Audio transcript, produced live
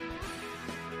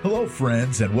Hello,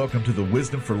 friends, and welcome to the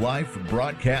Wisdom for Life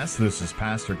broadcast. This is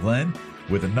Pastor Glenn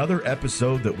with another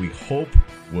episode that we hope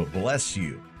will bless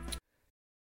you.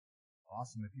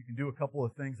 Awesome. If you can do a couple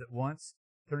of things at once,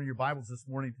 turn your Bibles this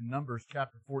morning to Numbers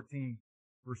chapter 14,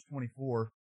 verse 24.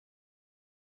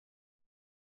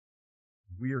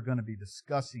 We are going to be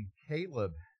discussing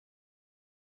Caleb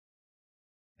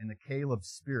and the Caleb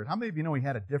spirit. How many of you know he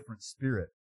had a different spirit?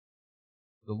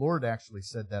 The Lord actually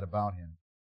said that about him,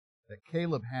 that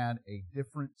Caleb had a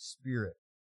different spirit.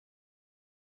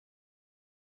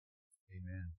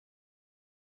 Amen.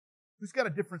 Who's got a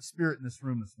different spirit in this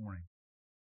room this morning?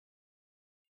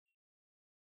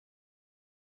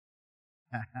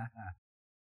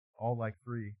 All like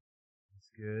three. That's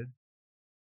good.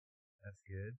 That's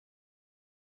good.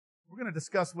 We're going to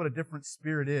discuss what a different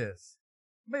spirit is.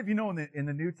 Many of you know in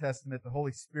the New Testament, the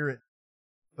Holy Spirit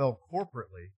fell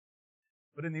corporately.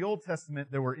 But in the Old Testament,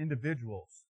 there were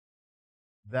individuals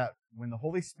that when the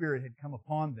Holy Spirit had come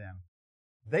upon them,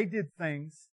 they did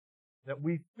things that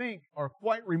we think are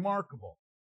quite remarkable.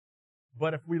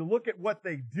 But if we look at what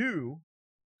they do,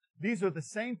 these are the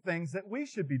same things that we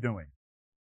should be doing.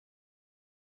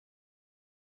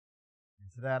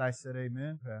 And to that I said,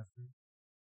 amen, Pastor.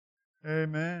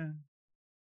 Amen.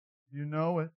 You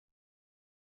know it.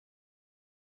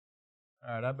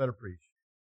 All right, I better preach.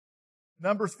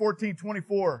 Numbers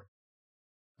 14:24.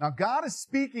 Now, God is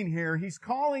speaking here. He's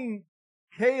calling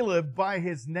Caleb by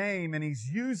his name, and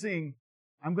he's using,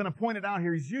 I'm going to point it out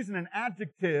here, he's using an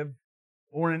adjective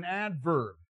or an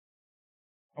adverb.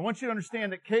 I want you to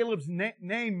understand that Caleb's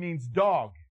name means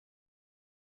dog.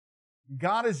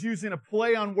 God is using a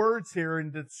play on words here in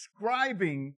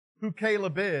describing who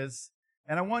Caleb is,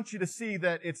 and I want you to see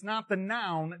that it's not the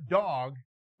noun dog,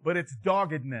 but it's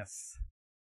doggedness.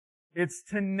 It's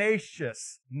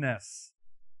tenaciousness.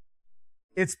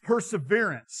 It's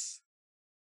perseverance.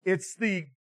 It's the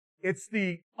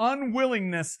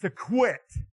unwillingness to quit.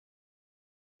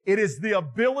 It is the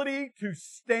ability to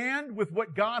stand with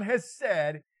what God has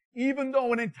said, even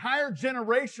though an entire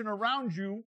generation around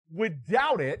you would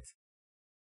doubt it,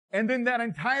 and then that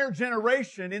entire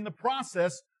generation in the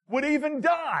process would even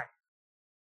die.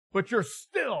 But you're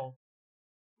still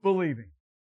believing.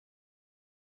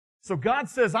 So God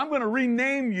says, I'm going to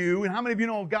rename you. And how many of you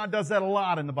know God does that a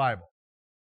lot in the Bible?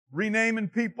 Renaming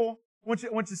people. I want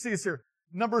you to see this here.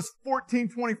 Numbers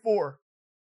 14:24.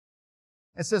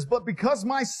 It says, but because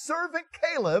my servant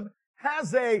Caleb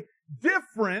has a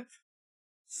different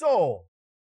soul.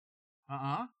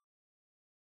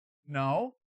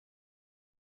 No.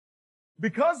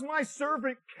 Because my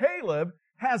servant Caleb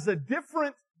has a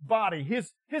different body,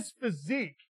 his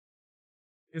physique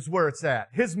is where it's at.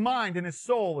 His mind and his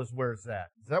soul is where it's at.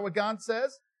 Is that what God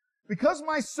says? Because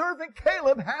my servant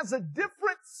Caleb has a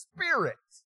different spirit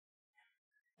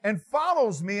and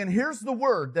follows me, and here's the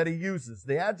word that he uses,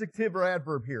 the adjective or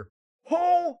adverb here,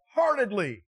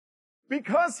 wholeheartedly,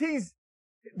 because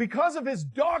of his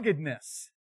doggedness.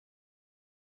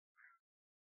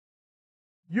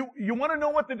 You want to know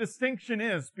what the distinction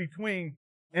is between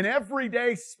an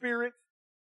everyday spirit,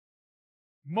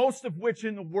 most of which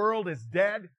in the world is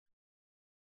dead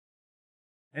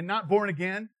and not born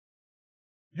again?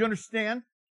 You understand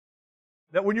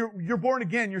that when you're born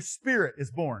again, your spirit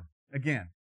is born again.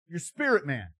 Your spirit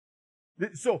man.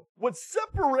 So what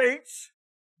separates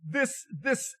this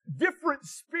different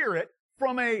spirit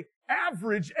from a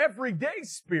average everyday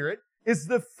spirit is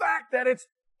the fact that it's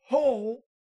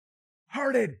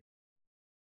wholehearted.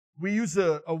 We use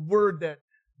a word that,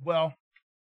 well,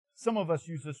 some of us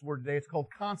use this word today. It's called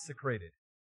consecrated.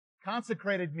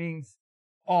 Consecrated means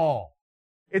all.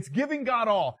 It's giving God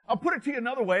all. I'll put it to you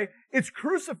another way. It's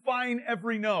crucifying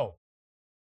every no.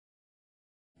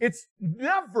 It's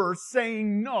never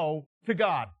saying no to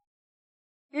God,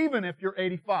 even if you're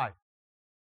 85.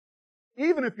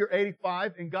 Even if you're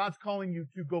 85 and God's calling you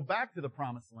to go back to the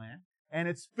promised land and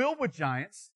it's filled with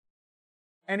giants,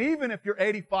 and even if you're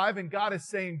 85 and God is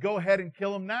saying, go ahead and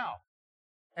kill them now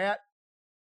at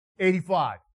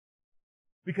 85.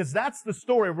 Because that's the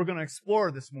story we're going to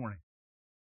explore this morning.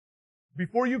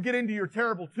 Before you get into your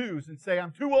terrible twos and say,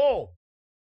 I'm too old.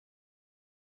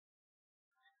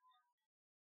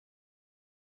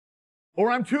 Or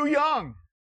I'm too young.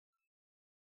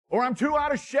 Or I'm too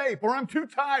out of shape. Or I'm too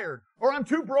tired. Or I'm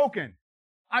too broken.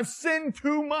 I've sinned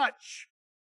too much.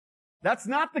 That's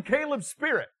not the Caleb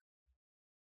spirit.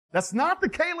 That's not the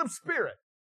Caleb spirit.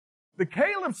 The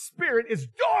Caleb spirit is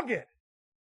dogged.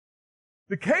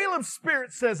 The Caleb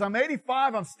spirit says, I'm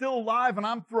 85, I'm still alive, and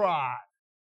I'm thrive.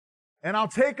 And I'll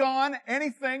take on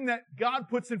anything that God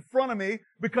puts in front of me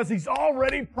because He's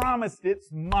already promised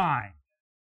it's mine.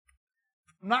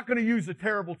 I'm not going to use a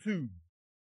terrible tube.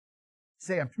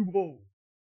 Say I'm too old.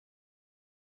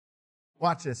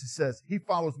 Watch this. It says, he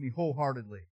follows me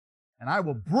wholeheartedly, and I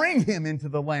will bring him into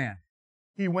the land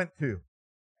he went to,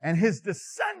 and his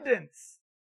descendants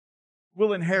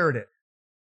will inherit it.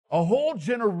 A whole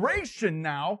generation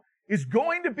now is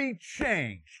going to be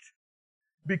changed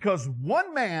because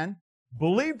one man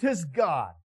believed his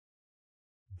God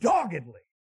doggedly.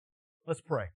 Let's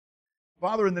pray.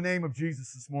 Father, in the name of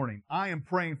Jesus this morning, I am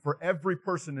praying for every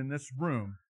person in this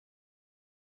room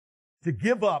to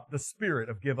give up the spirit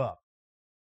of give up,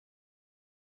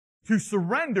 to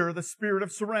surrender the spirit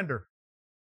of surrender,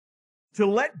 to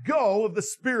let go of the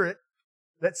spirit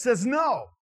that says no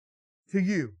to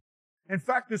you. In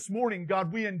fact, this morning,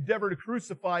 God, we endeavor to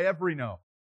crucify every no.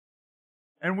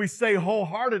 And we say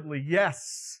wholeheartedly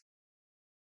yes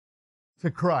to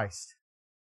Christ.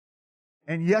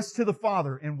 And yes to the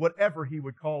Father in whatever He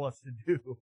would call us to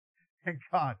do. And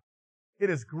God, it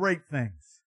is great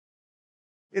things.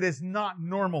 It is not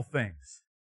normal things.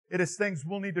 It is things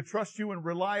we'll need to trust You and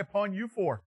rely upon You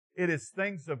for. It is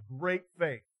things of great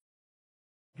faith.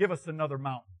 Give us another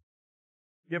mountain.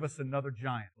 Give us another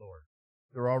giant, Lord.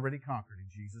 They're already conquered in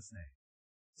Jesus' name.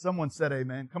 Someone said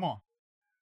amen. Come on.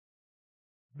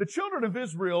 The children of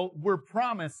Israel were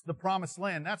promised the promised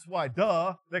land. That's why,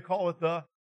 they call it the...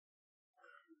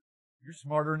 You're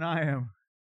smarter than I am.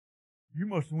 You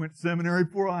must have went to seminary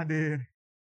before I did.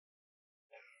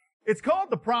 It's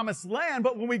called the promised land,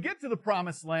 but when we get to the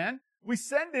promised land, we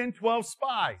send in 12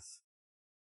 spies.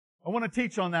 I want to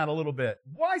teach on that a little bit.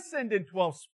 Why send in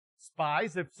 12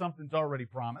 spies if something's already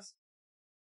promised?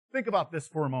 Think about this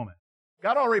for a moment.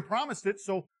 God already promised it,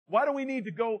 so why do we need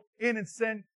to go in and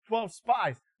send 12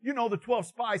 spies? You know, the 12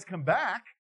 spies come back,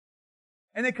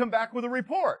 and they come back with a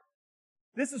report.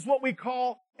 This is what we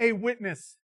call a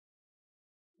witness.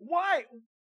 Why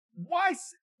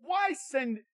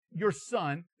send your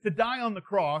son to die on the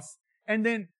cross and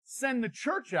then send the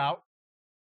church out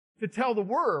to tell the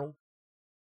world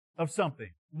of something?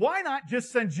 Why not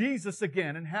just send Jesus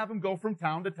again and have him go from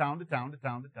town to town to town to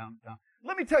town to town to town?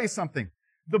 Let me tell you something.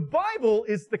 The Bible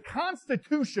is the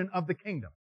constitution of the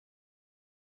kingdom.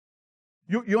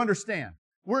 You understand?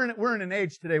 We're in an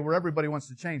age today where everybody wants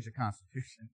to change the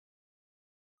Constitution.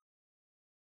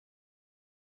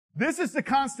 This is the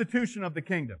constitution of the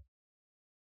kingdom.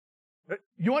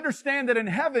 You understand that in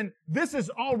heaven, this is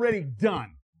already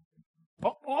done.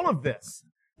 All of this.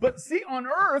 But see, on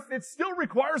earth, it still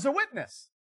requires a witness.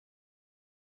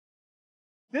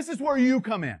 This is where you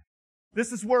come in.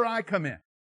 This is where I come in.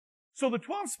 So the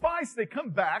 12 spies, they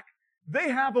come back, they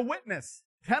have a witness.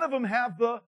 10 of them have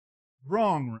the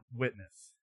wrong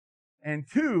witness. And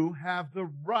 2 have the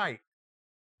right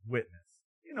witness.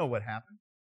 You know what happened.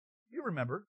 You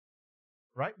remember,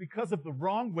 right? Because of the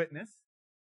wrong witness,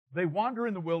 they wander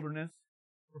in the wilderness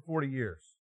for 40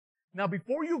 years. Now,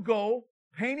 before you go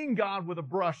painting God with a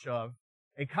brush of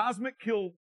a cosmic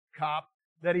kill cop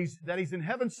that he's in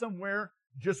heaven somewhere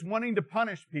just wanting to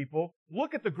punish people,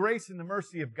 look at the grace and the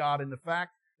mercy of God and the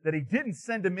fact that He didn't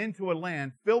send them into a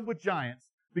land filled with giants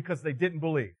because they didn't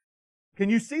believe. Can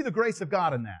you see the grace of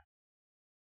God in that?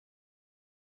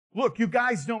 Look, you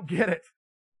guys don't get it.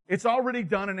 It's already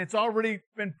done and it's already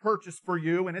been purchased for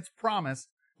you and it's promised.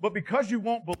 But because you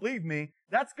won't believe me,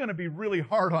 that's going to be really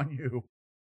hard on you.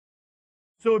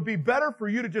 So it'd be better for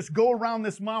you to just go around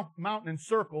this mountain in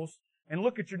circles and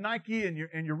look at your Nike and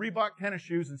your Reebok tennis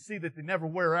shoes and see that they never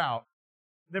wear out,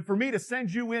 than for me to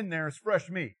send you in there as fresh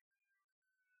meat.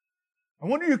 I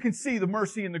wonder if you can see the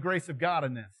mercy and the grace of God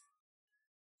in this.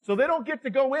 So they don't get to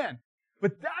go in.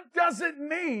 But that doesn't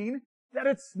mean that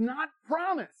it's not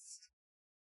promised.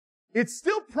 It's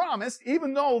still promised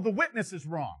even though the witness is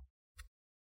wrong.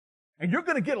 And you're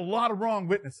going to get a lot of wrong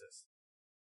witnesses.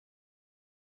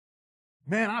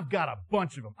 Man, I've got a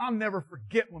bunch of them. I'll never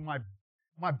forget when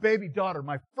my baby daughter,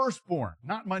 my firstborn,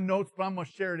 not my notes, but I'm going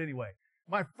to share it anyway.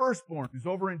 My firstborn, who's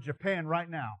over in Japan right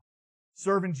now,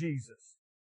 serving Jesus.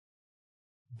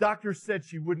 Doctors said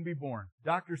she wouldn't be born.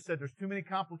 Doctors said there's too many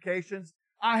complications.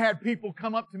 I had people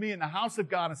come up to me in the house of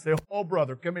God and say, "Oh,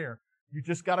 brother, come here. You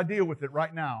just got to deal with it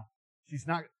right now. She's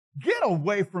not." Get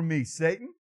away from me,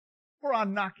 Satan, or I'll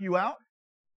knock you out.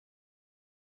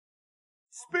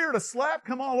 Spirit of slap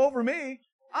come all over me.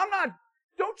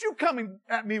 Don't you come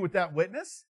at me with that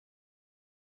witness.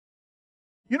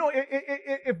 You know,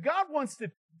 if God wants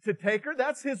to take her,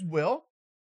 that's His will.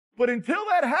 But until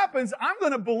that happens, I'm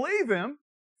going to believe Him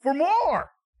for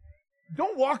more.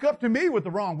 Don't walk up to me with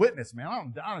the wrong witness,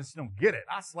 man. I just don't get it.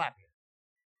 I'll slap you.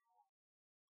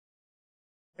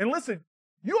 And listen,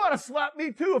 you ought to slap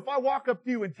me too if I walk up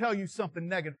to you and tell you something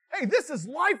negative. Hey, this is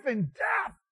life and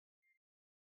death.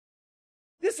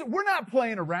 We're not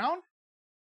playing around.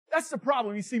 That's the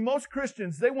problem. You see, most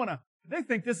Christians, they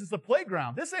think this is a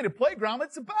playground. This ain't a playground,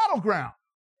 it's a battleground.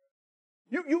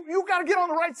 You gotta get on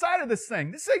the right side of this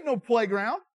thing. This ain't no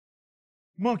playground.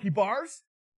 Monkey bars.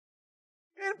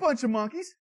 You ain't a bunch of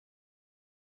monkeys.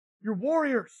 You're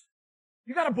warriors.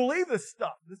 You gotta believe this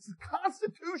stuff. This is the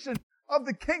constitution of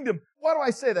the kingdom. Why do I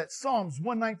say that? Psalms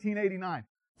 119:89.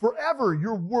 Forever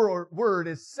your word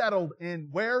is settled in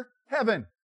where? Heaven.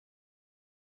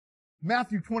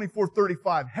 Matthew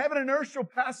 24:35. Heaven and earth shall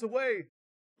pass away,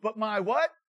 but my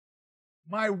what?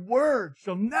 My word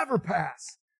shall never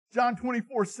pass. John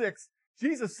 24:6.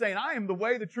 Jesus saying, I am the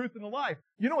way, the truth, and the life.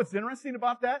 You know what's interesting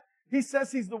about that? He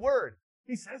says he's the word.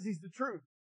 He says he's the truth.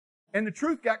 And the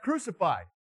truth got crucified.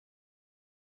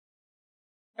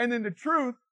 And then the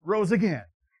truth rose again.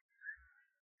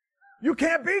 You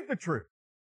can't beat the truth.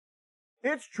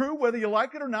 It's true whether you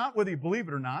like it or not, whether you believe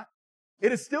it or not.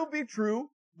 It'll still be true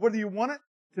whether you want it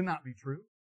to not be true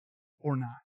or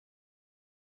not.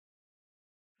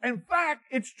 In fact,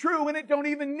 it's true and it don't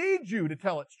even need you to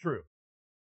tell it's true.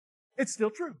 It's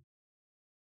still true.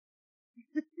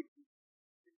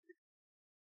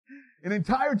 An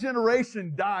entire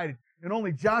generation died and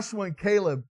only Joshua and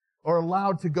Caleb are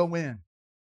allowed to go in.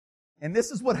 And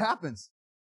this is what happens.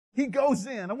 He goes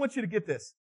in. I want you to get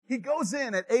this. He goes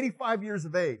in at 85 years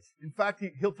of age. In fact,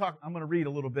 he'll talk, I'm going to read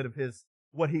a little bit of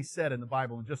what he said in the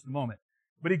Bible in just a moment.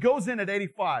 But he goes in at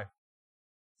 85.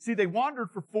 See, they wandered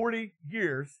for 40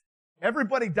 years.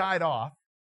 Everybody died off.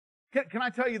 Can I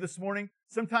tell you this morning,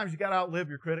 sometimes you got to outlive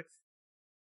your critics.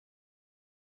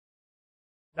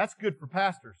 That's good for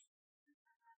pastors.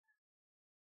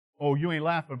 Oh, you ain't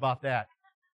laughing about that.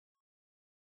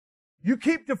 You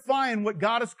keep defying what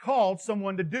God has called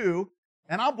someone to do,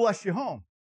 and I'll bless you home.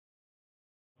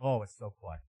 Oh, it's so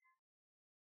quiet.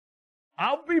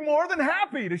 I'll be more than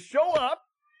happy to show up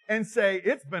and say,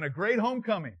 it's been a great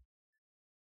homecoming.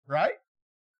 Right?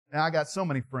 Now, I got so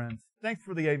many friends. Thanks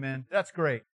for the amen. That's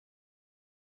great.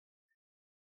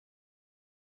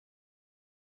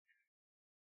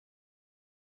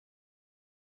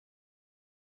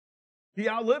 He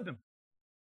outlived them.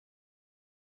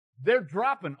 They're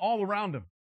dropping all around him.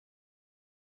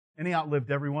 And he outlived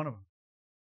every one of them.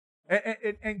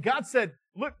 And God said,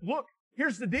 look,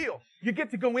 here's the deal. You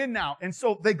get to go in now. And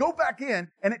so they go back in,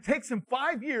 and it takes them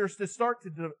 5 years to start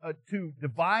to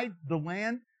divide the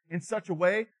land in such a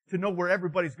way to know where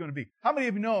everybody's going to be. How many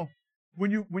of you know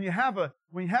when you have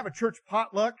a church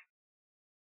potluck,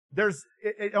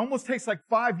 it almost takes like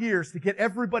 5 years to get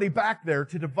everybody back there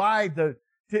to divide to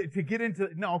get into,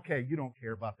 no, okay, you don't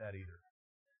care about that either.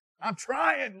 I'm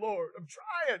trying, Lord. I'm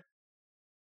trying.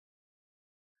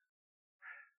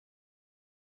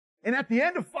 And at the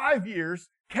end of 5 years,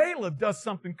 Caleb does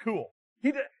something cool.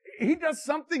 He does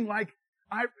something like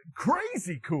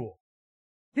crazy cool.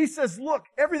 He says, look,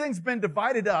 everything's been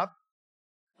divided up.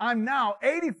 I'm now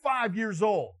 85 years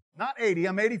old. Not 80,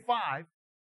 I'm 85.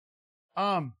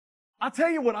 I'll tell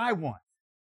you what I want.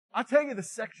 I'll tell you the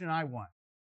section I want.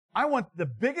 I want the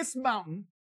biggest mountain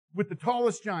with the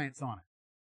tallest giants on it.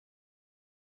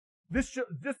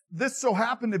 This so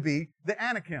happened to be the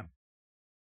Anakim.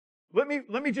 Let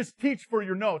me just teach for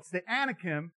your notes. The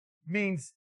Anakim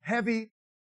means heavy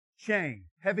chain,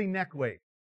 heavy neck weight.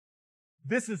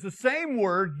 This is the same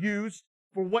word used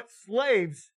for what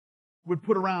slaves would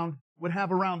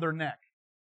have around their neck.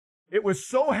 It was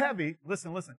so heavy,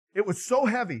 listen, it was so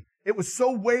heavy, it was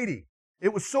so weighty,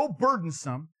 it was so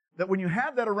burdensome that when you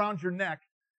had that around your neck,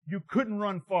 you couldn't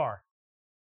run far.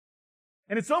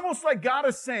 And it's almost like God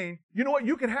is saying, you know what,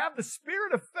 you can have the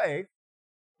spirit of faith,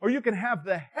 or you can have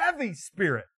the heavy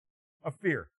spirit of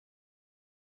fear.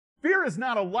 Fear is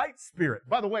not a light spirit.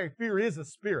 By the way, fear is a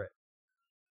spirit.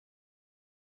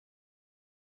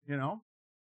 You know?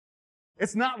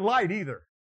 It's not light either.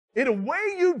 It'll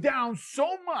weigh you down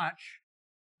so much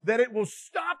that it will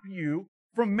stop you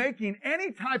from making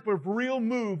any type of real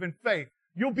move in faith.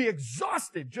 You'll be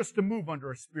exhausted just to move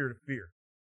under a spirit of fear.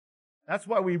 That's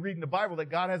why we read in the Bible that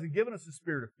God hasn't given us a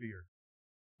spirit of fear.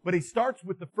 But He starts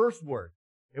with the first word.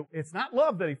 It's not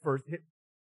love that He first hit,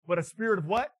 but a spirit of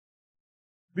what?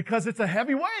 Because it's a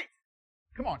heavy weight.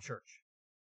 Come on, church.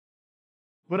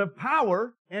 But of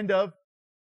power and of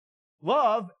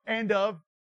love and of,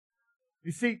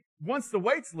 you see, once the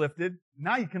weight's lifted,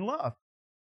 now you can love.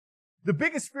 The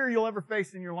biggest fear you'll ever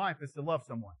face in your life is to love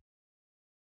someone.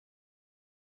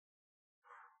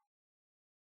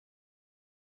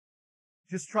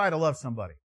 Just try to love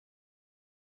somebody.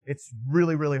 It's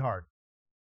really, really hard.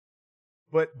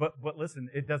 But listen,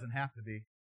 it doesn't have to be.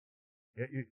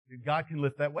 God can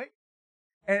lift that weight.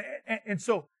 And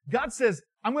so God says,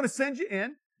 I'm going to send you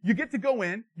in. You get to go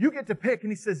in. You get to pick.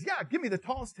 And he says, yeah, give me the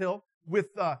tallest hill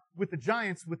with the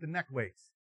giants with the neck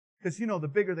weights. Because, you know, the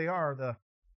bigger they are, the...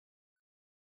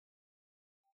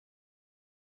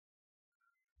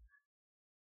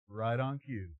 Right on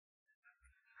cue.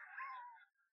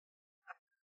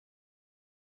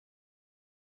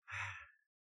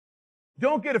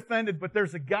 Don't get offended, but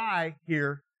there's a guy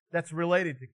here that's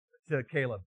related to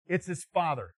Caleb. It's his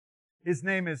father. His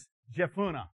name is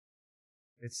Jephunneh.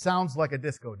 It sounds like a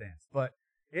disco dance, but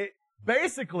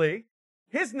basically,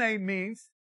 his name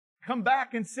means come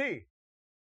back and see.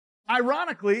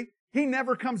 Ironically, he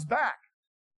never comes back.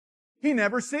 He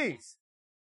never sees.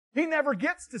 He never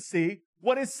gets to see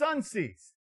what his son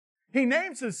sees. He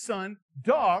names his son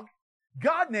Dog.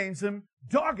 God names him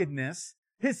Doggedness.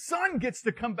 His son gets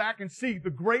to come back and see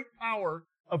the great power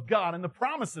of God and the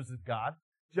promises of God.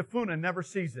 Jephunneh never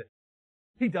sees it.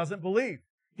 He doesn't believe.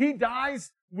 He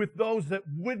dies with those that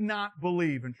would not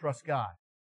believe and trust God.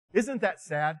 Isn't that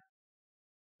sad?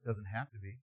 Doesn't have to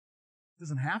be.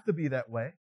 Doesn't have to be that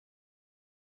way.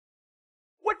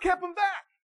 What kept him back?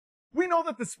 We know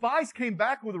that the spies came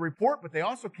back with a report, but they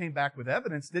also came back with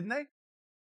evidence, didn't they?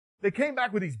 They came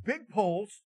back with these big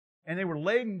poles, and they were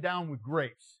laden down with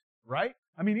grapes, right?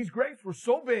 I mean, these grapes were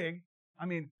so big. I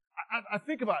mean, I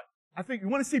think about, you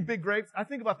want to see big grapes? I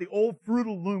think about the old Fruit of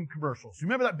the Loom commercials. You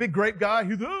remember that big grape guy?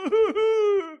 He's,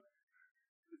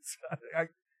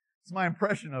 it's my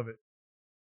impression of it.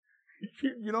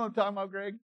 You know what I'm talking about,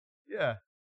 Greg? Yeah.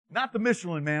 Not the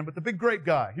Michelin man, but the big grape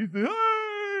guy. He's the, hey!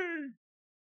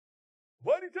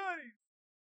 Whitey tighty.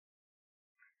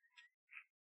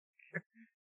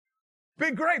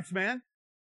 Big grapes, man.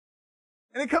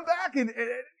 And they come back and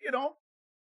you know,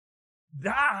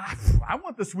 I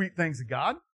want the sweet things of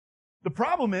God. The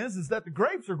problem is that the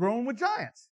grapes are growing with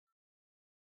giants.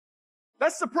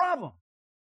 That's the problem.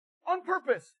 On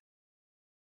purpose.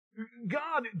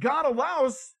 God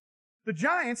allows the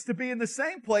giants to be in the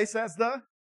same place as I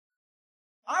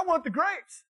want the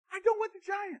grapes. I don't want the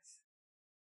giants.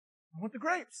 I want the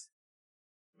grapes.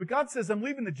 But God says, I'm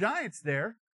leaving the giants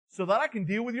there so that I can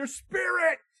deal with your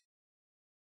spirit.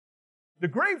 The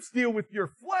grapes deal with your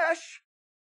flesh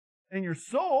and your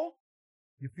soul.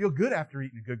 You feel good after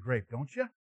eating a good grape, don't you?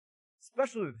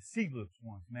 Especially the seedless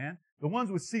ones, man. The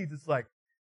ones with seeds, it's like,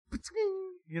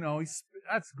 you know,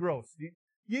 that's gross. You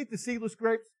eat the seedless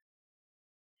grapes?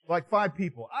 Like 5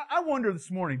 people. I wonder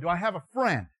this morning, do I have a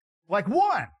friend? Like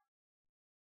one.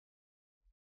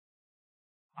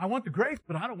 I want the grapes,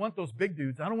 but I don't want those big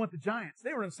dudes. I don't want the giants.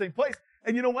 They were in the same place.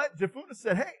 And you know what? Jephunneh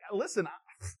said, hey, listen,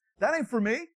 that ain't for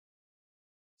me.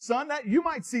 Son, that you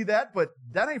might see that, but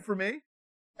that ain't for me.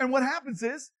 And what happens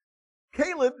is,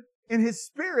 Caleb, in his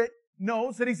spirit,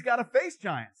 knows that he's got to face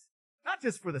giants. Not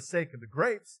just for the sake of the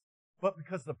grapes, but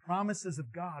because the promises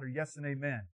of God are yes and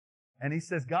amen. And he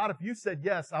says, God, if you said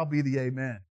yes, I'll be the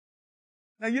amen.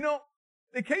 Now, you know,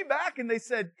 they came back and they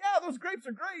said, yeah, those grapes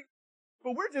are great,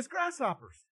 but we're just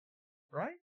grasshoppers.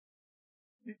 Right?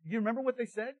 You remember what they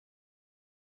said?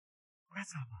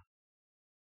 Grasshopper.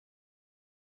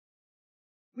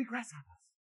 We grasshoppers.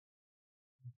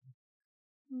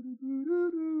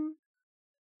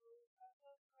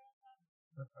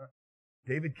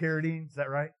 David Carradine, is that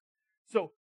right?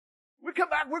 So, we come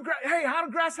back, hey, how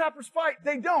do grasshoppers fight?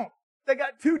 They don't. They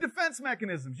got 2 defense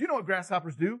mechanisms. You know what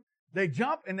grasshoppers do? They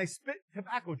jump and they spit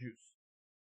tobacco juice.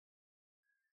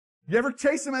 You ever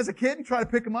chase them as a kid and try to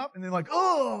pick them up? And they're like,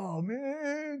 oh,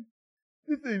 man,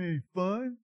 this ain't any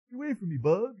fun. Get away from me,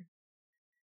 bug.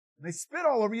 And they spit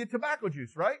all over you tobacco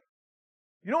juice, right?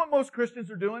 You know what most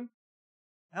Christians are doing?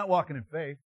 Not walking in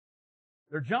faith.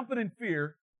 They're jumping in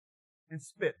fear and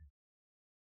spitting.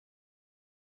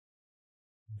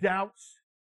 Doubts,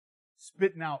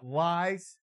 spitting out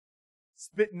lies,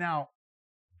 spitting out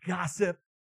gossip,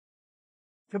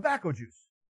 tobacco juice.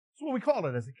 That's what we called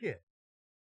it as a kid.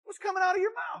 What's coming out of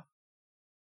your mouth?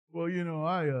 Well, you know,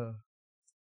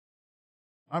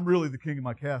 I'm really the king of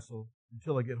my castle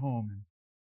until I get home.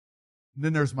 And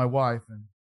then there's my wife, and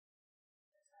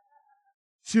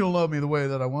she don't love me the way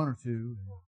that I want her to.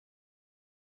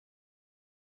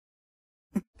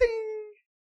 Ding!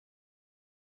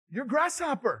 You're a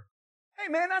grasshopper. Hey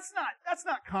man, that's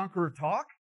not conqueror talk.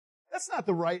 That's not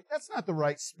the right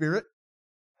spirit.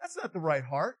 That's not the right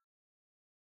heart.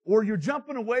 Or you're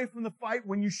jumping away from the fight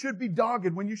when you should be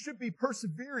dogged, when you should be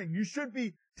persevering, you should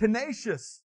be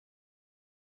tenacious.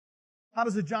 How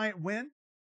does a giant win?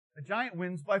 A giant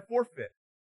wins by forfeit.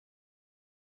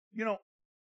 You know,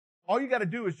 all you got to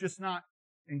do is just not,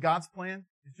 in God's plan,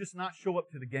 is just not show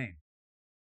up to the game.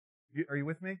 Are you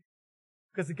with me?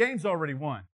 Because the game's already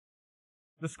won.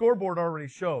 The scoreboard already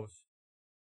shows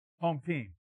home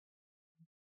team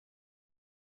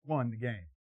won the game.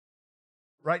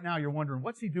 Right now, you're wondering,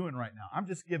 what's he doing right now? I'm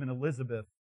just giving Elizabeth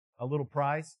a little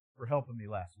prize for helping me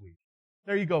last week.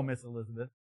 There you go, Miss Elizabeth.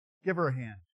 Give her a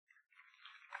hand.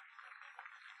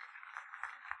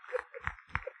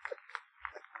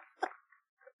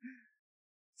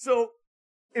 So,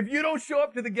 if you don't show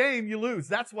up to the game, you lose.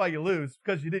 That's why you lose,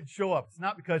 because you didn't show up. It's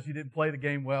not because you didn't play the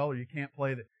game well, or you can't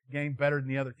play the game better than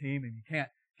the other team, and you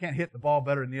can't hit the ball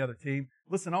better than the other team.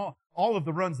 Listen, all of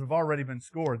the runs have already been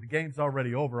scored. The game's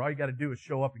already over. All you got to do is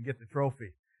show up and get the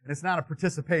trophy. And it's not a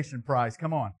participation prize.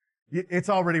 Come on. It's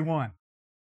already won.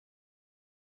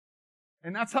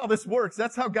 And that's how this works.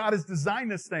 That's how God has designed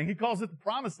this thing. He calls it the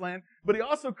promised land, but He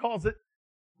also calls it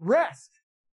rest.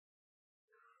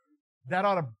 That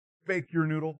ought to bake your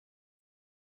noodle.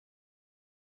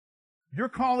 You're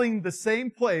calling the same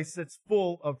place that's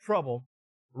full of trouble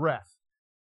rest.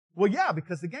 Well, yeah,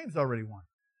 because the game's already won.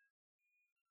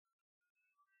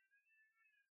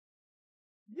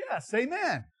 Yes,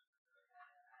 amen.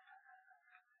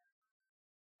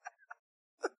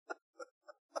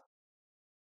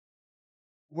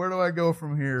 Where do I go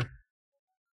from here?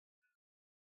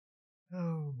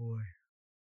 Oh, boy.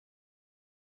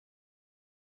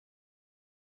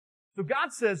 So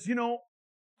God says,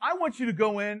 I want you to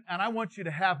go in and I want you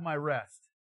to have my rest.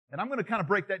 And I'm going to kind of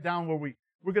break that down where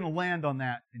we're going to land on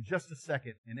that in just a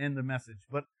second and end the message.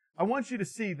 But I want you to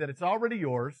see that it's already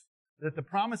yours, that the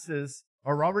promises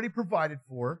are already provided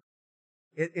for.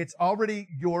 It's already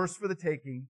yours for the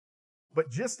taking.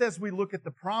 But just as we look at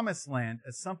the promised land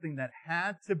as something that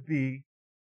had to be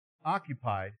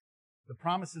occupied, the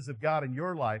promises of God in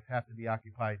your life have to be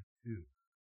occupied too.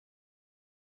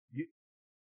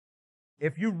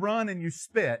 If you run and you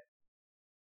spit,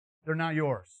 they're not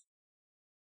yours.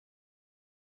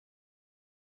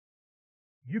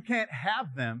 You can't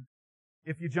have them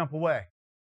if you jump away.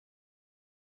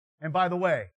 And by the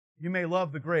way, you may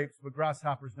love the grapes, but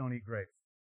grasshoppers don't eat grapes.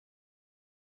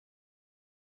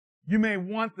 You may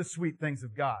want the sweet things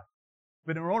of God,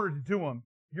 but in order to do them,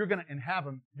 you're going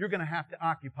to have to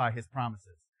occupy His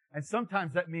promises. And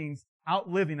sometimes that means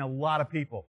outliving a lot of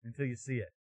people until you see it.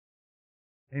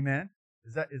 Amen?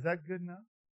 Is that good enough?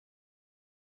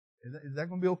 Is that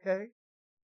going to be okay?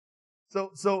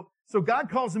 So God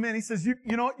calls him in. He says, you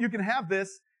know what? You can have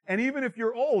this. And even if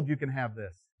you're old, you can have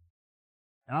this.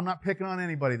 And I'm not picking on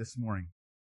anybody this morning.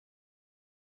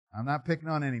 I'm not picking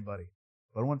on anybody.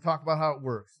 But I want to talk about how it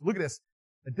works. Look at this.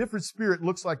 A different spirit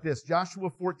looks like this. Joshua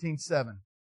 14:7.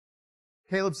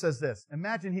 Caleb says this.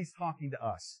 Imagine he's talking to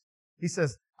us. He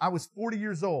says, I was 40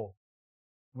 years old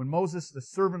when Moses, the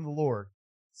servant of the Lord,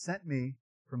 sent me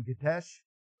from Kadesh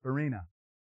Barnea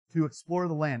to explore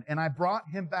the land. And I brought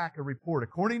him back a report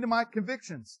according to my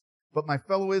convictions. But my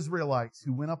fellow Israelites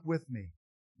who went up with me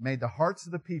made the hearts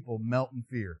of the people melt in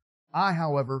fear. I,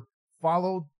 however,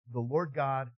 followed the Lord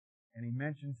God, and He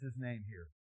mentions His name here,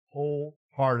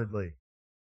 wholeheartedly.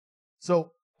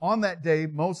 So on that day,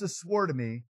 Moses swore to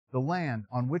me, the land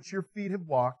on which your feet have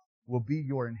walked will be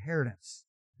your inheritance,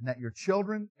 and that your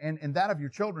children, and that of your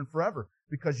children forever,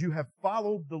 because you have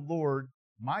followed the Lord,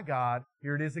 my God,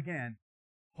 here it is again,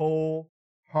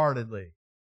 wholeheartedly.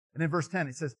 And in verse 10,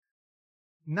 it says,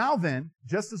 now then,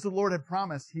 just as the Lord had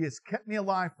promised, He has kept me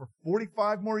alive for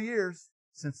 45 more years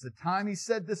since the time He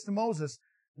said this to Moses,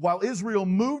 while Israel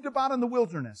moved about in the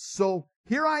wilderness. So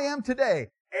here I am today,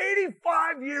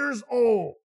 85 years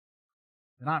old.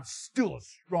 And I'm still as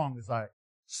strong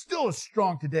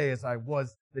today as I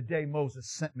was the day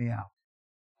Moses sent me out.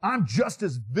 I'm just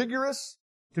as vigorous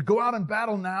to go out and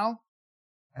battle now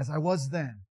as I was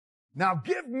then. Now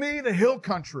give me the hill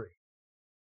country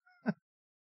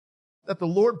that the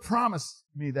Lord promised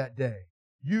me that day.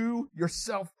 You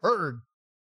yourself heard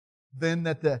then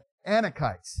that the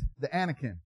Anakites, the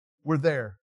Anakim, were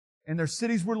there. And their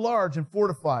cities were large and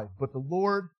fortified. But the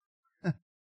Lord,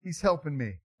 He's helping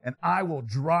me. And I will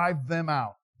drive them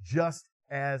out just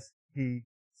as He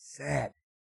said.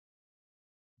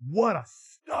 What a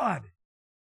stud!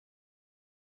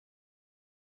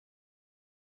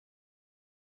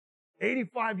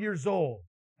 "85 years old,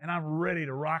 and I'm ready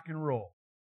to rock and roll.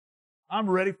 I'm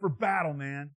ready for battle,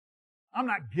 man. I'm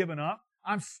not giving up.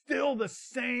 I'm still the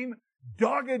same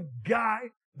dogged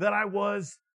guy that I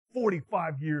was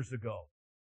 45 years ago."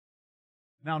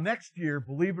 Now, next year,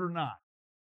 believe it or not,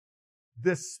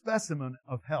 this specimen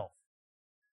of health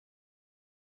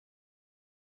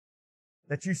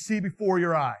that you see before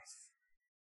your eyes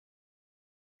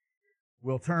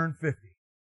will turn 50.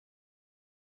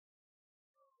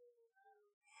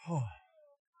 Oh.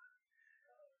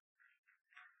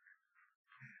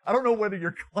 I don't know whether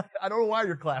you're, I don't know why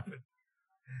you're clapping.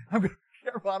 I'm going to be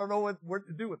careful. I don't know what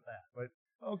to do with that. But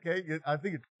okay, I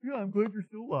think it's, yeah, I'm glad you're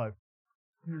still alive.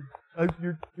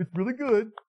 It's really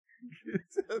good.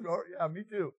 Yeah, me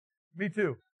too. Me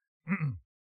too.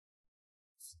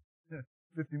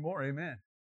 50 more, amen.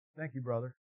 Thank you,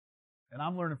 brother. And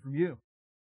I'm learning from you.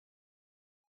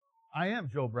 I am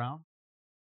Joe Brown.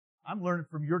 I'm learning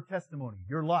from your testimony,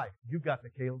 your life. You've got the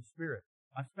Caleb spirit.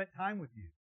 I've spent time with you.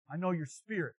 I know your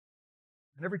spirit.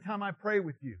 And every time I pray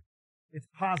with you, it's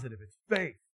positive. It's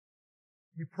faith.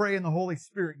 You pray in the Holy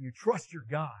Spirit and you trust your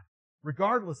God,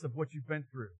 regardless of what you've been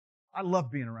through. I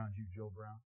love being around you, Joe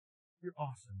Brown. You're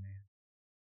awesome, man.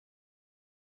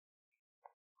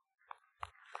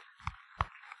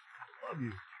 I love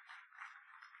you.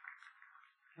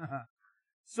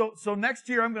 So next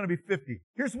year I'm going to be 50.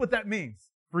 Here's what that means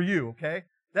for you, okay?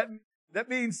 That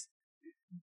means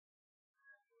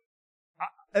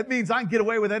I can get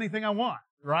away with anything I want,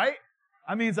 right?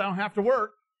 That means I don't have to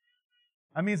work.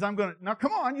 That means I'm going to, now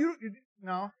come on,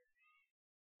 no.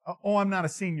 Oh, I'm not a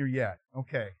senior yet.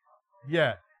 Okay.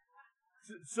 Yet.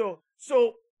 So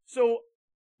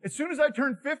as soon as I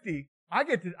turn 50, I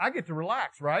get to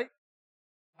relax, right?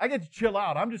 I get to chill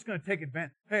out. I'm just going to take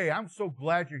advantage. Hey, I'm so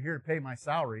glad you're here to pay my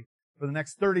salary for the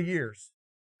next 30 years.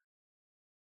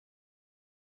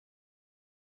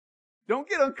 Don't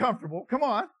get uncomfortable. Come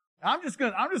on. I'm just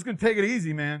going to take it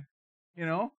easy, man. You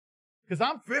know? Because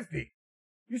I'm 50.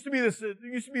 Used to be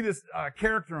this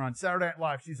character on Saturday Night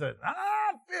Live. She said,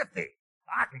 I'm 50.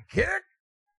 I can kick.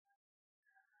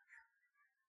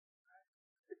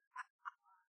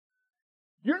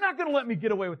 You're not going to let me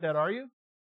get away with that, are you?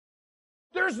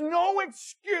 There's no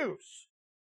excuse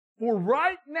for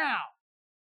right now,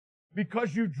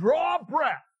 because you draw a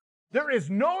breath, there is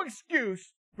no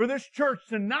excuse for this church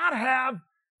to not have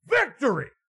victory.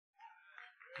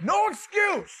 No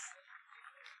excuse.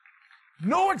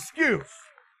 No excuse.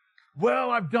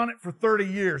 Well, I've done it for 30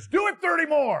 years. Do it 30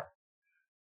 more.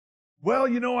 Well,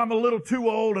 you know, I'm a little too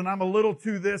old and I'm a little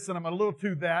too this and I'm a little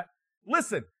too that.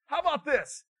 Listen, how about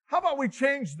this? How about we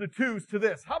change the twos to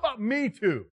this? How about me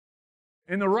too?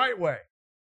 In the right way.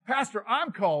 Pastor,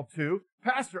 I'm called to.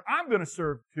 Pastor, I'm going to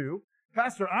serve to.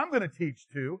 Pastor, I'm going to teach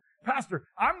to. Pastor,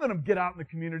 I'm going to get out in the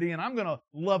community and I'm going to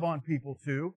love on people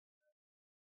too.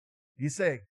 You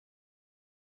say,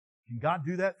 can God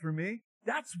do that through me?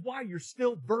 That's why you're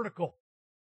still vertical.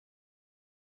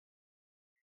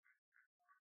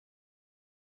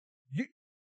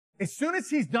 As soon as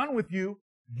He's done with you,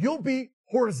 you'll be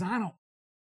horizontal.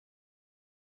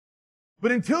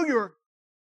 But until you're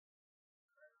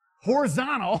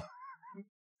horizontal,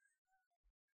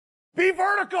 be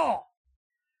vertical.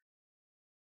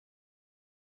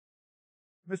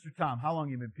 Mr. Tom, how long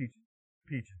have you been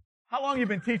peaching? How long have you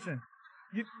been teaching?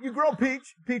 You grow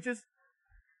peaches?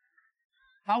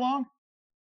 How long?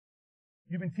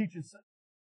 You've been teaching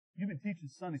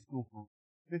Sunday school for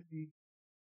 50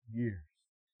 years.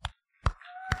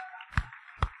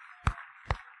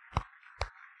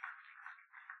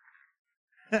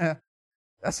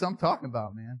 That's what I'm talking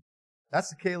about, man. That's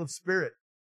the Caleb spirit.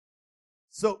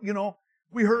 So, you know,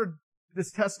 we heard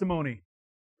this testimony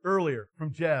earlier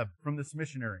from Jeb, from this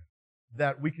missionary,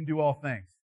 that we can do all things.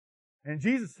 And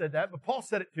Jesus said that, but Paul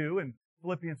said it too in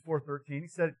Philippians 4:13. He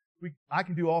said, I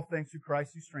can do all things through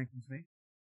Christ who strengthens me.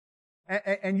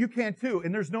 And you can too.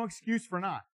 And there's no excuse for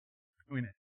not doing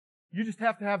it. You just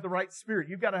have to have the right spirit.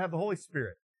 You've got to have the Holy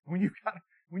Spirit. When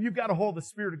you've got to hold the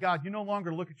Spirit of God, you no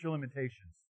longer look at your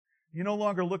limitations. You no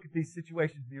longer look at these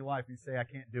situations in your life and say, I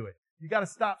can't do it. You got to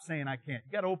stop saying I can't.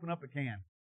 You got to open up a can.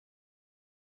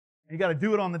 And you got to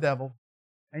do it on the devil.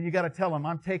 And you got to tell him,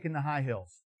 I'm taking the high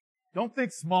hills. Don't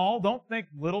think small. Don't think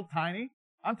little, tiny.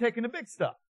 I'm taking the big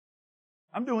stuff.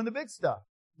 I'm doing the big stuff.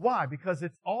 Why? Because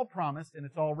it's all promised and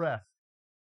it's all rest.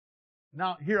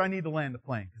 Now, here I need to land the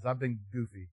plane because I've been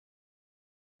goofy.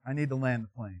 I need to land the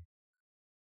plane.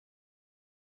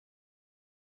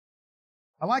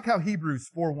 I like how Hebrews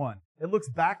 4:1, it looks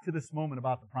back to this moment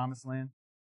about the promised land.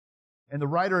 And the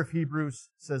writer of Hebrews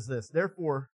says this,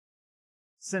 therefore,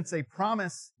 since a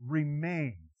promise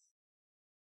remains,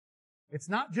 it's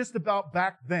not just about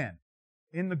back then,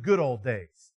 in the good old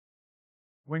days,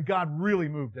 when God really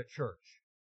moved at church.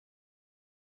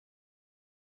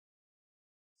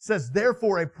 It says,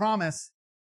 therefore, a promise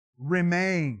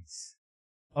remains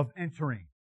of entering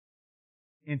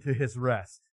into His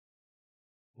rest.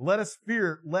 Let us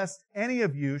fear lest any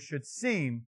of you should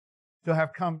seem to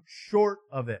have come short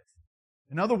of it.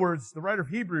 In other words, the writer of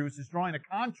Hebrews is drawing a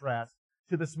contrast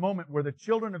to this moment where the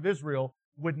children of Israel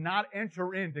would not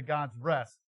enter into God's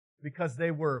rest because they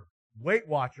were Weight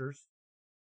Watchers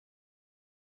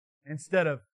instead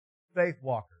of faith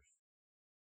walkers.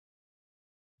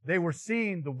 They were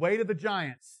seeing the weight of the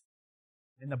giants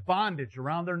and the bondage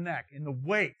around their neck and the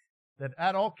weight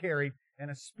that all carried, and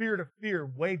a spirit of fear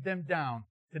weighed them down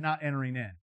to not entering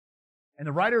in. And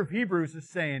the writer of Hebrews is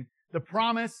saying, the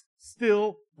promise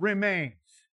still remains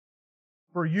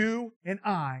for you and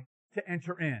I to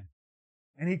enter in.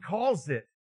 And he calls it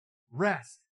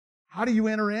rest. How do you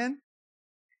enter in?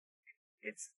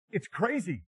 It's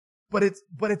crazy, but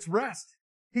it's rest.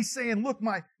 He's saying, look,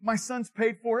 my son's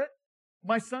paid for it.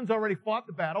 My son's already fought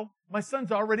the battle. My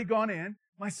son's already gone in.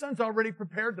 My son's already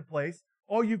prepared the place.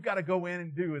 All you've got to go in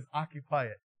and do is occupy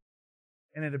it.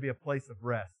 And it'll be a place of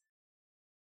rest.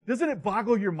 Doesn't it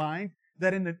boggle your mind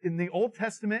that in the Old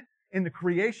Testament, in the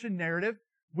creation narrative,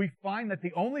 we find that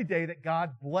the only day that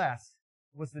God blessed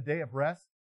was the day of rest?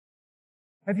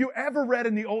 Have you ever read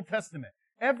in the Old Testament,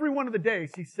 every one of the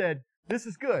days he said, this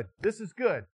is good, this is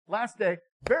good. Last day,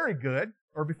 very good.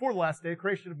 Or before the last day,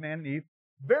 creation of man and Eve,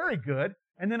 very good.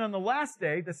 And then on the last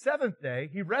day, the seventh day,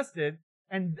 he rested,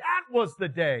 and that was the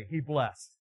day he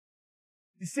blessed.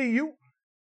 You see, you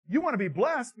want to be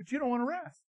blessed, but you don't want to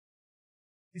rest.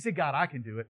 You say, God, I can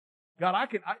do it. God, I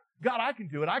can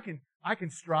do it. I can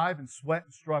strive and sweat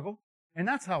and struggle. And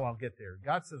that's how I'll get there.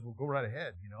 God says, well, go right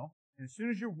ahead, And as soon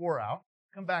as you're wore out,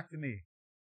 come back to me.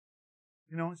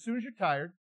 As soon as you're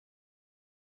tired,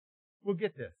 we'll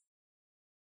get this.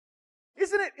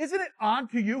 Isn't it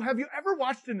odd to you? Have you ever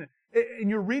watched in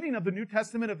your reading of the New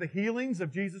Testament of the healings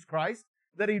of Jesus Christ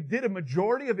that he did a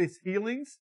majority of his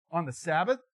healings on the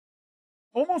Sabbath?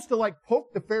 Almost to like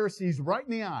poke the Pharisees right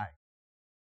in the eye.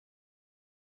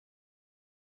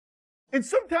 And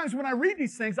sometimes when I read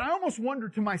these things, I almost wonder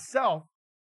to myself,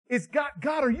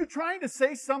 God, are you trying to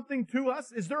say something to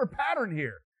us? Is there a pattern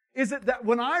here? Is it that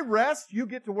when I rest, you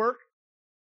get to work?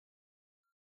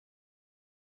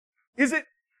 Is it,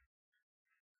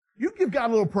 you give God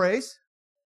a little praise?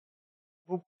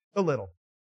 Well, a little.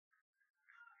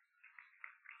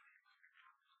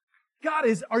 God,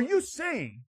 are you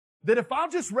saying that if I'll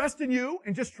just rest in you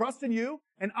and just trust in you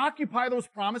and occupy those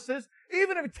promises,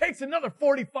 even if it takes another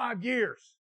 45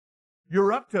 years,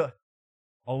 you're up to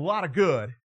a lot of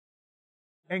good.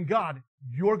 And God,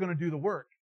 you're going to do the work.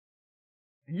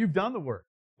 And you've done the work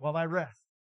while I rest.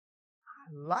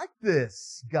 I like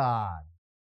this, God.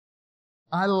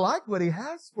 I like what he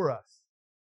has for us.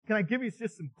 Can I give you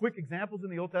just some quick examples in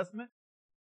the Old Testament?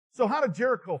 So how did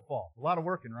Jericho fall? A lot of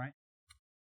working, right?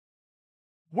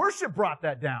 Worship brought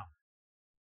that down.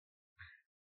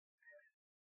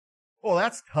 Oh,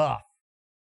 that's tough.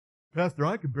 Pastor,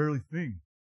 I can barely sing.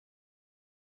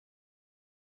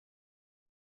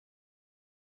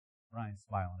 Ryan's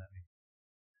smiling at me.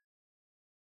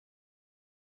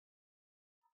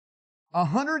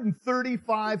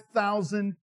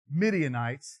 135,000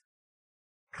 Midianites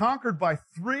conquered by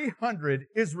 300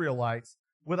 Israelites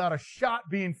without a shot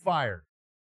being fired.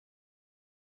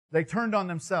 They turned on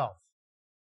themselves.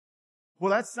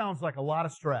 Well, that sounds like a lot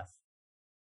of stress.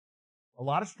 A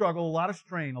lot of struggle, a lot of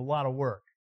strain, a lot of work.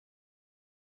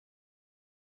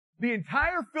 The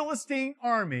entire Philistine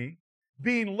army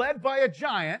being led by a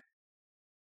giant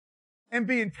and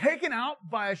being taken out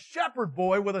by a shepherd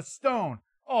boy with a stone.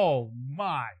 Oh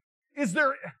my. Is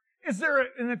there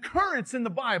an occurrence in the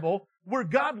Bible where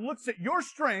God looks at your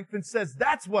strength and says,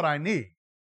 that's what I need?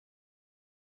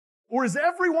 Or is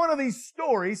every one of these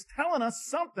stories telling us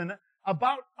something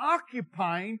about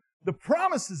occupying the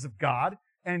promises of God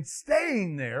and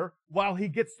staying there while he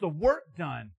gets the work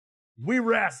done? We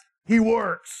rest. He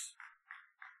works.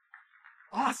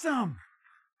 Awesome.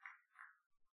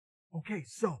 Okay,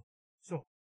 so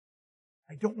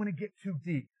I don't want to get too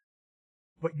deep,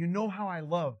 but you know how I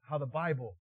love how the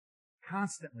Bible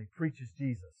constantly preaches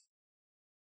Jesus.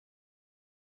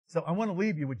 So I want to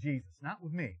leave you with Jesus, not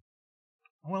with me.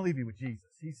 I want to leave you with Jesus.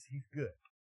 He's good.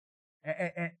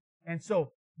 And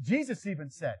so Jesus even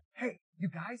said, hey, you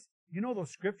guys, you know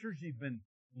those scriptures you've been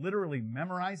literally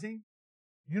memorizing?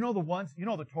 You know the ones, you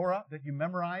know the Torah that you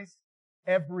memorize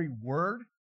every word?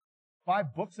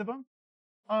 5 books of them?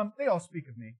 They all speak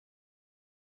of me.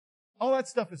 All that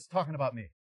stuff is talking about me.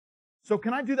 So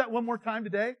can I do that one more time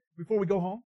today before we go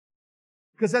home?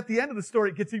 Because at the end of the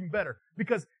story, it gets even better.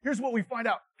 Because here's what we find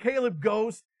out. Caleb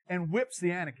goes and whips the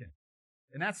Anakin.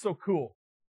 And that's so cool.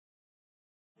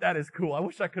 That is cool. I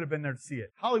wish I could have been there to see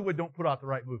it. Hollywood don't put out the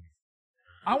right movies.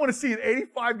 I want to see an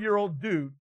 85-year-old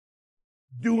dude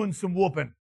doing some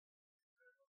whooping.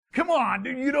 Come on,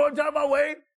 dude. You know what I'm talking about,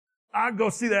 Wade? I'd go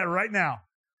see that right now.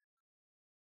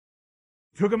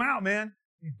 Took him out, man.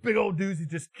 These big old dudes, he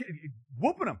just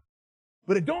whooping them.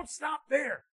 But it don't stop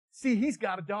there. See, he's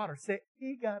got a daughter. Say,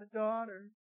 he got a daughter.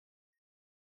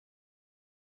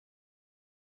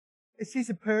 She's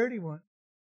a pretty one.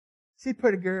 She's a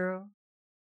pretty girl.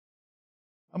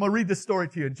 I'm going to read this story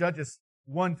to you in Judges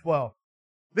 1:12.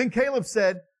 Then Caleb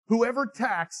said, whoever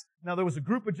attacks, now there was a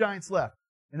group of giants left,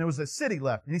 and there was a city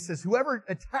left. And he says, whoever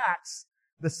attacks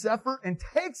the Sephir and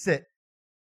takes it,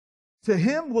 to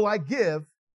him will I give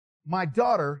my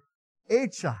daughter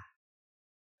Achah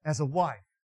as a wife.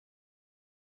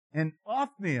 And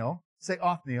Othniel, say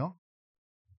Othniel,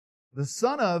 the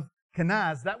son of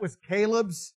Kenaz, that was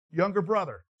Caleb's younger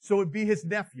brother. So it would be his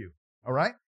nephew. All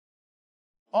right?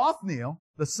 Othniel,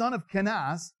 the son of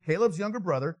Kenaz, Caleb's younger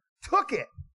brother, took it.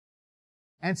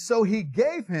 And so he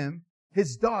gave him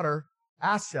his daughter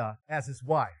Achah as his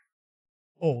wife.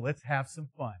 Oh, let's have some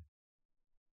fun.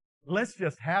 Let's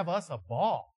just have us a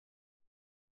ball.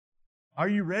 Are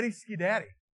you ready, Ski Daddy?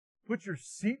 Put your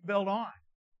seatbelt on.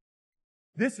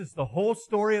 This is the whole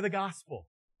story of the gospel.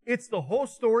 It's the whole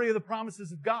story of the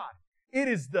promises of God. It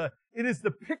is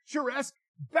the picturesque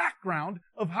background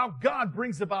of how God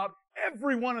brings about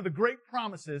every one of the great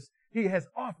promises He has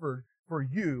offered for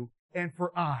you and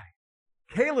for I.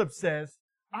 Caleb says,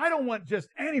 I don't want just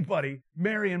anybody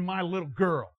marrying my little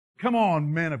girl. Come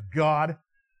on, men of God.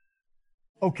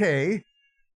 Okay.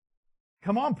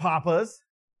 Come on, papas.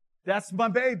 That's my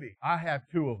baby. I have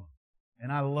two of them,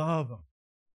 and I love them.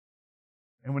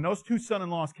 And when those two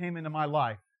son-in-laws came into my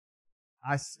life,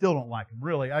 I still don't like them,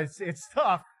 really. It's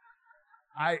tough.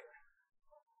 I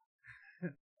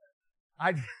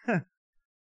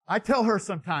tell her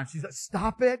sometimes, she's like,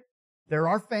 stop it. They're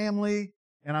our family.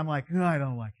 And I'm like, no, I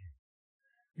don't like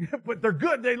it. But they're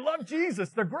good. They love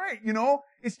Jesus. They're great, you know.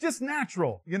 It's just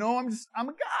natural. You know, I'm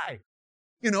a guy,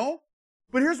 you know.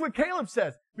 But here's what Caleb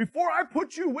says. Before I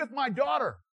put you with my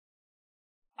daughter,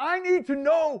 I need to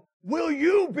know, will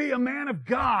you be a man of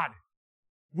God?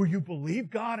 Will you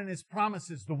believe God and His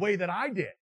promises the way that I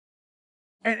did?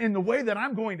 And in the way that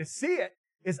I'm going to see it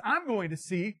is I'm going to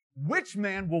see which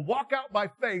man will walk out by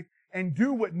faith and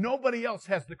do what nobody else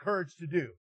has the courage to do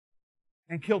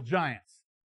and kill giants.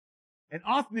 And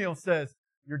Othniel says,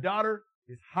 your daughter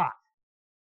is hot.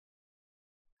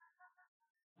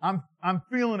 I'm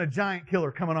feeling a giant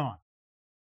killer coming on.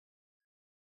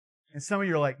 And some of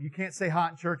you are like, you can't say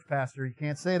hot in church, Pastor. You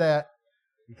can't say that.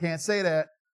 You can't say that.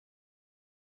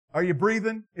 Are you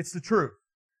breathing? It's the truth.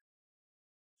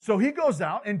 So he goes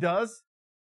out and does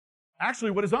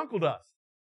actually what his uncle does.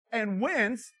 And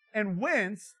wins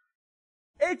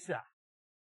Achah.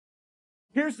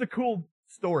 Here's the cool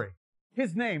story.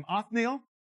 His name, Othniel,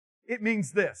 it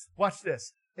means this. Watch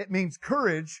this. It means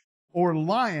courage or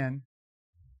lion,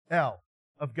 El,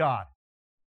 of God.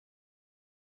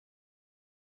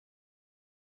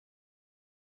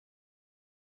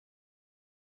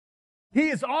 He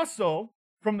is also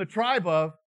from the tribe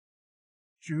of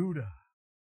Judah.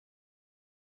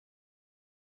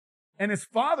 And his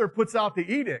father puts out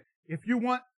the edict. If you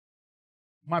want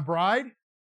my bride,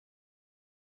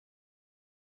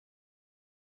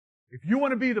 if you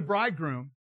want to be the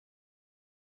bridegroom,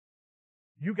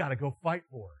 you got to go fight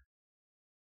for her.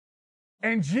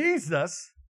 And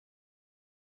Jesus,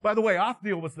 by the way,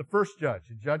 Othniel was the first judge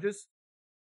in Judges.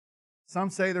 Some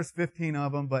say there's 15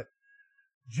 of them, but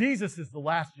Jesus is the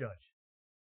last judge.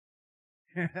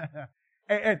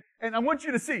 and I want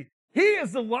you to see, he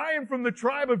is the lion from the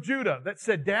tribe of Judah that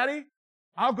said, Daddy,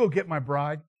 I'll go get my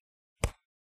bride.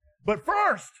 But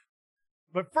first,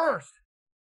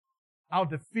 I'll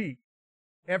defeat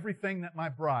everything that my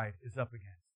bride is up against.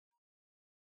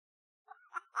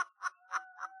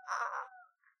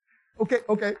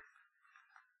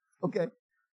 Okay.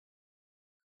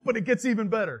 But it gets even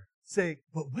better. Say,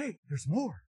 but wait, there's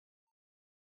more.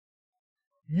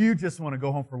 You just want to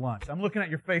go home for lunch. I'm looking at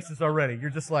your faces already. You're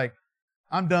just like,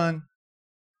 I'm done.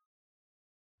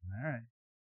 All right.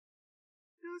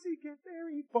 Does he get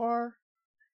very far?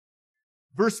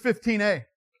 Verse 15a.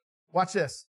 Watch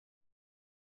this.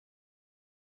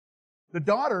 The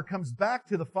daughter comes back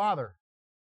to the father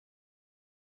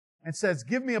and says,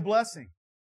 give me a blessing.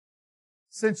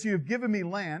 Since you have given me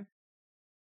land.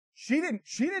 She didn't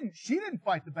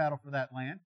fight the battle for that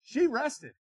land. She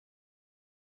rested.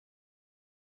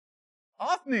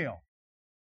 Othniel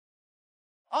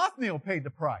paid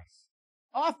the price.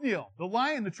 Othniel, the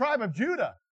lion, the tribe of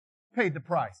Judah, paid the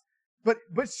price. But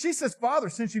she says, Father,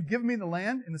 since you've given me the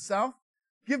land in the south,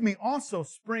 give me also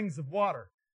springs of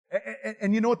water.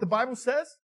 And you know what the Bible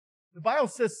says? The Bible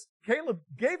says Caleb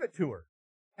gave it to her.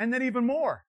 And then even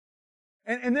more.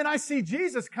 And then I see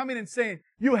Jesus coming and saying,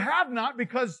 you have not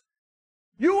because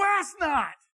you ask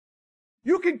not.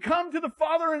 You can come to the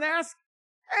Father and ask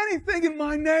anything in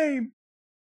my name.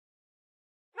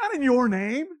 Not in your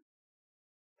name.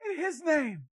 In His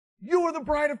name. You are the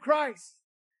bride of Christ.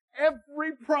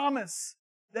 Every promise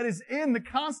that is in the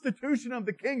constitution of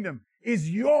the kingdom is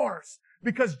yours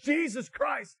because Jesus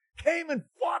Christ came and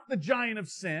fought the giant of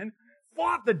sin,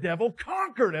 fought the devil,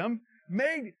 conquered him,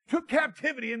 took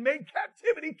captivity and made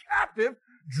captivity captive,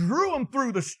 drew him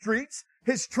through the streets.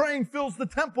 His train fills the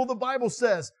temple, the Bible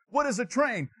says. What is a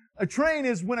train? A train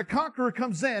is when a conqueror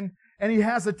comes in and he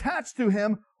has attached to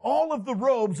him all of the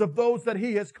robes of those that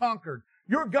he has conquered.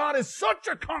 Your God is such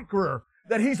a conqueror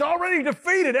that He's already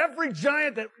defeated every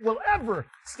giant that will ever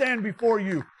stand before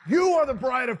you. You are the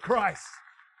bride of Christ.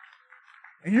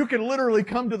 And you can literally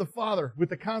come to the Father with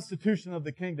the constitution of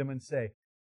the kingdom and say,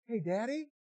 "Hey, Daddy,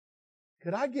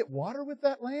 could I get water with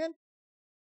that land?"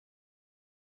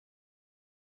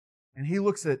 And He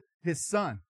looks at His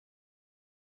Son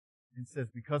and says,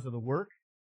 because of the work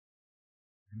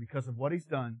and because of what He's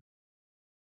done,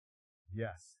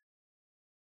 yes.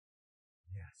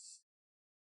 Yes.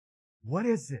 What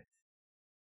is it?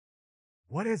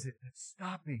 What is it that's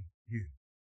stopping you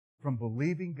from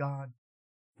believing God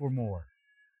for more?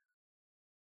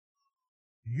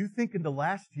 Do you think in the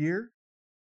last year,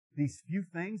 these few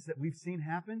things that we've seen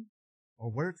happen are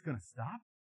where it's going to stop?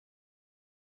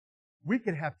 We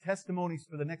could have testimonies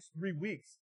for the next 3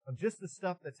 weeks of just the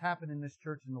stuff that's happened in this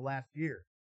church in the last year.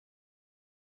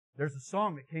 There's a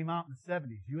song that came out in the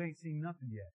 70s, "You Ain't Seen Nothing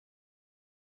Yet."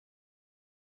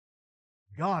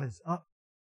 God is up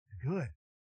to good.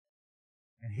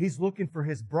 And He's looking for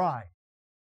His bride.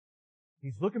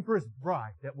 He's looking for His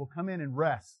bride that will come in and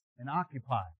rest and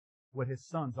occupy what His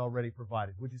Son's already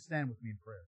provided. Would you stand with me in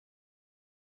prayer?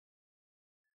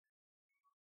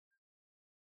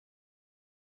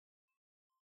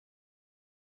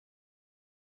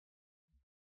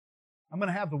 I'm going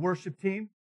to have the worship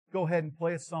team go ahead and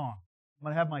play a song. I'm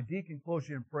going to have my deacon close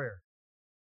you in prayer.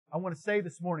 I want to say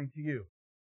this morning to you,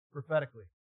 prophetically,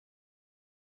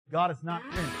 God is not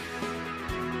finished.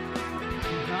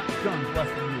 He's not done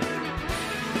blessing you.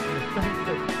 The things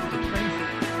that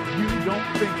you don't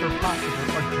think are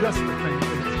possible are just the things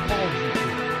that He's called you to.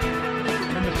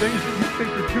 And the things that you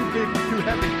think are too big and too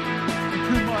heavy and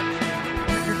too much,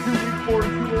 and that you're too weak for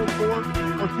and too old for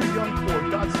or too young for,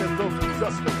 God says those are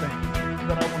just the things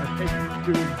that I want to take you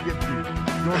to and give you.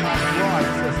 You're my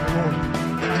bride, says the Lord.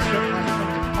 I set my